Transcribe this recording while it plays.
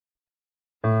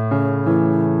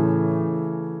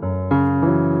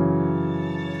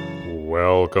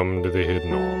Welcome to the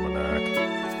Hidden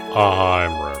Almanac.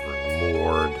 I'm Reverend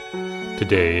Mord.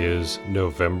 Today is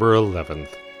November 11th,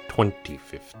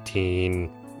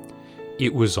 2015.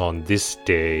 It was on this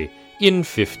day in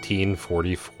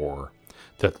 1544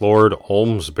 that Lord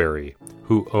Olmsbury,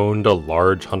 who owned a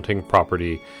large hunting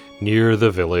property near the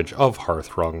village of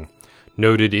Hearthrung,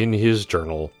 noted in his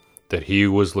journal that he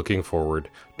was looking forward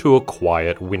to a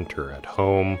quiet winter at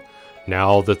home,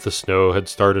 now that the snow had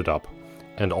started up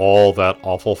and all that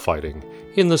awful fighting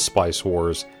in the Spice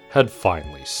Wars had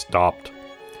finally stopped.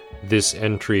 This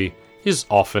entry is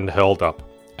often held up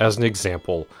as an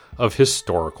example of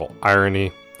historical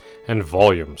irony, and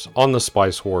volumes on the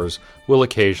Spice Wars will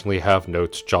occasionally have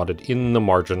notes jotted in the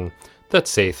margin that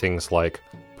say things like,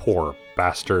 "Poor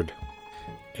bastard."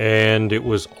 And it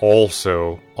was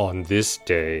also on this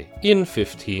day in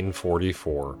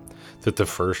 1544 that the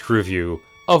first review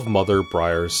of Mother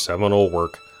Briar's seminal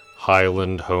work,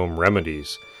 Highland Home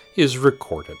Remedies, is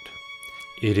recorded.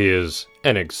 "It is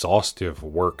an exhaustive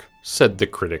work," said the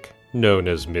critic known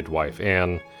as Midwife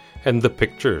Anne, "and the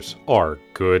pictures are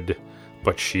good,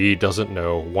 but she doesn't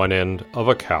know one end of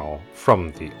a cow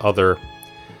from the other.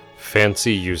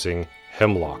 Fancy using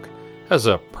hemlock as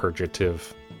a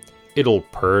purgative. It'll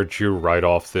purge you right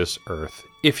off this earth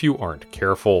if you aren't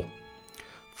careful."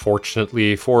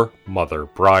 Fortunately for Mother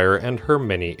Briar and her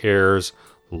many heirs,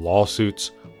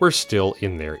 lawsuits were still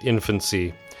in their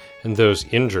infancy, and those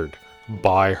injured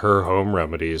by her home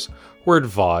remedies were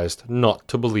advised not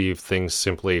to believe things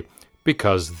simply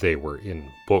because they were in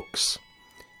books.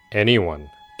 "Anyone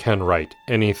can write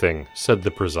anything," said the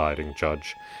presiding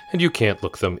judge, "and you can't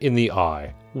look them in the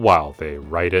eye while they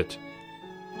write it."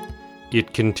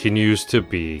 It continues to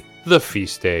be the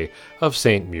feast day of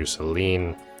Saint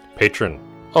Museline, patron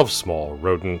of small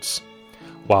rodents.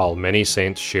 While many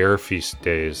saints share feast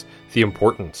days, the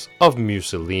importance of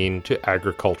Museline to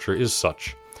agriculture is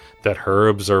such that her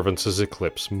observances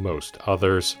eclipse most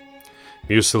others.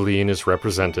 Museline is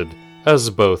represented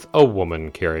as both a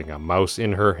woman carrying a mouse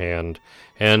in her hand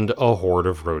and a horde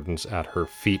of rodents at her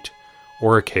feet,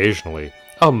 or occasionally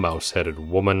a mouse-headed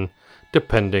woman,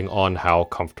 depending on how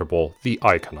comfortable the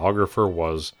iconographer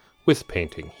was with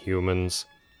painting humans.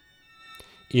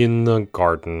 In the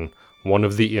garden, one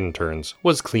of the interns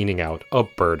was cleaning out a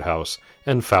birdhouse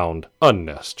and found a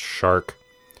nest shark.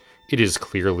 It is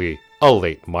clearly a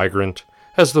late migrant,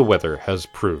 as the weather has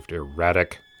proved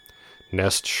erratic.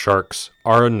 Nest sharks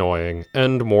are annoying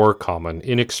and more common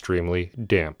in extremely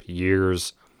damp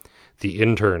years. The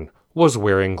intern was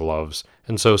wearing gloves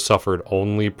and so suffered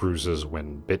only bruises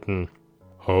when bitten.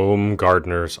 Home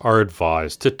gardeners are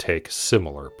advised to take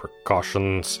similar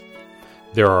precautions.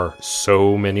 There are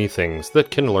so many things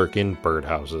that can lurk in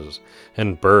birdhouses,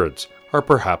 and birds are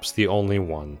perhaps the only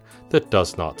one that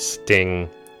does not sting,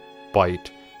 bite,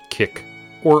 kick,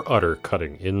 or utter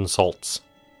cutting insults.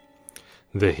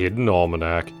 The Hidden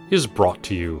Almanac is brought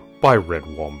to you by Red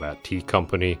Wombat Tea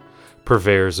Company,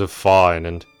 purveyors of fine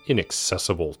and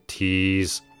inaccessible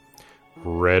teas.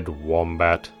 Red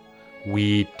Wombat,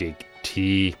 we dig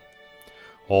tea.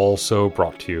 Also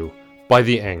brought to you by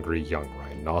the Angry Young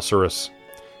Rhinoceros.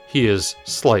 He is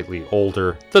slightly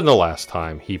older than the last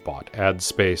time he bought ad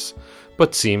space,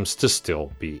 but seems to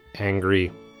still be angry.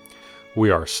 We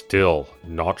are still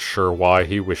not sure why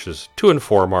he wishes to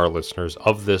inform our listeners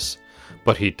of this,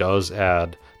 but he does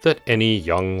add that any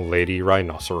young lady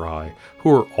rhinoceri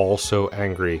who are also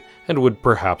angry and would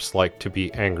perhaps like to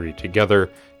be angry together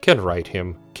can write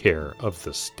him care of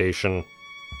the station.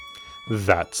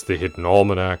 That's the Hidden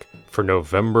Almanac for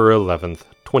November 11th,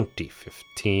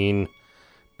 2015.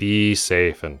 Be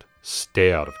safe and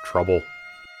stay out of trouble.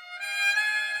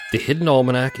 The Hidden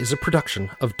Almanac is a production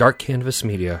of Dark Canvas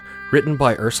Media, written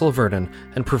by Ursula Vernon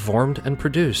and performed and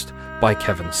produced by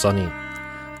Kevin Sonney.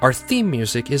 Our theme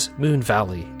music is Moon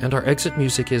Valley, and our exit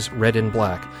music is Red and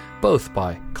Black, both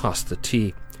by Costa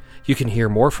T. You can hear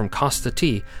more from Costa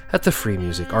T at the Free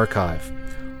Music Archive.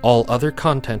 All other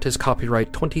content is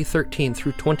copyright 2013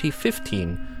 through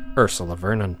 2015, Ursula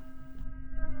Vernon.